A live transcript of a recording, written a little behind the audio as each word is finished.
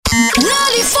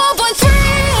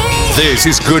This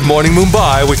is Good Morning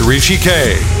Mumbai with Rishi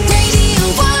K.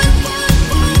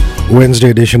 Wednesday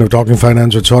edition of Talking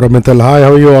Finance with Saurabh Mittal. Hi,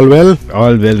 how are you? All well?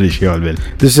 All well, Rishi, all well.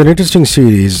 This is an interesting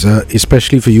series,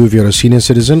 especially for you if you're a senior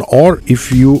citizen or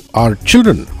if you are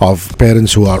children of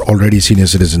parents who are already senior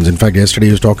citizens. In fact, yesterday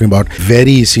I was talking about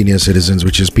very senior citizens,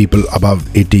 which is people above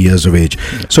 80 years of age.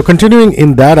 So continuing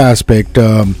in that aspect,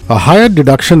 a higher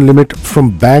deduction limit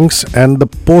from banks and the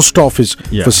post office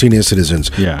for senior citizens.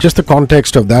 Just the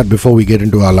context of that before we get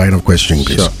into our line of questioning,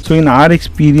 please. Sure. So in our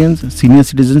experience, senior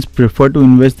citizens prefer to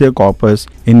invest their corpus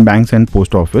in banks and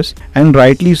post office, and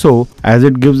rightly so, as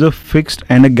it gives a fixed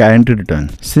and a guaranteed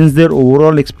return. Since their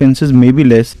overall expenses may be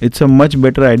less, it's a much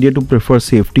better idea to prefer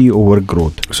safety over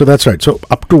growth. So that's right. So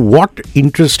up to what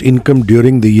interest income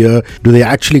during the year do they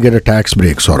actually get a tax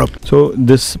break, Saurabh? So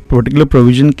this particular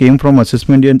provision came from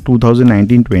assessment year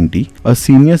 2019-20. A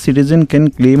senior citizen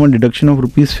can claim a deduction of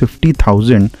rupees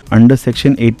 50,000 under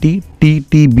section 80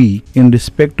 TTB in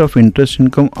respect of interest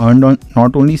income earned on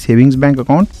not only savings bank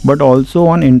account but also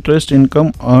on interest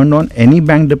income earned on any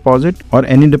bank deposit or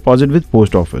any deposit with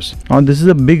post office. Now this is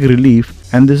a big relief,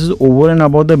 and this is over and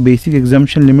above the basic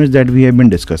exemption limits that we have been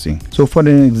discussing. So for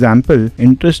an example,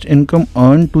 interest income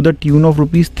earned to the tune of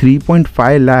rupees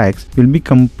 3.5 lakhs will be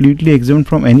completely exempt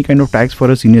from any kind of tax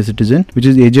for a senior citizen which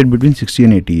is aged between 60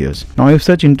 and 80 years. Now if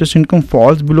such interest income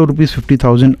falls below rupees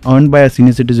 50,000 earned by a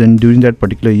senior citizen during that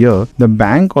particular year, the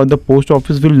bank or the post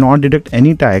office will not deduct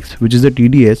any tax, which is the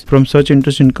TDS, from such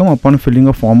interest income upon filling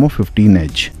a form of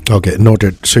 15H. Okay,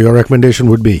 noted. So your recommendation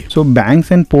would be? So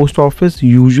banks and post office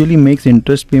usually makes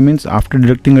interest payments after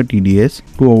deducting a TDS.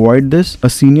 To avoid this, a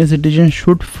senior citizen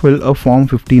should fill a form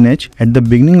 15H at the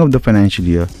beginning of the financial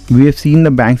year. We have seen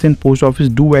the banks and post office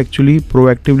do actually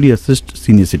proactively assist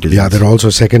senior citizens. Yeah, there are also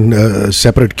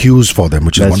separate queues for them,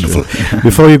 which is That's wonderful.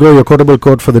 Before you go, your quotable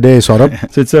quote for the day, Saurabh.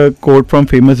 So it's a quote from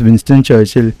famous Winston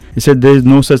Churchill. He said, "There is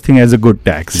no such thing as a good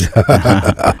tax."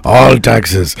 All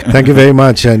taxes. Thank you very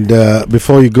much. And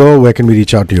before you go, where can we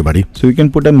reach out to you, buddy? So you can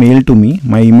put a mail to me.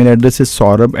 My email address is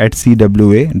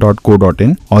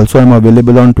saurabh@cwa.co.in. Also, I'm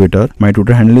available on Twitter. My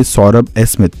Twitter handle is Saurabh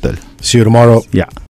S. Mittal. See you tomorrow. Yeah.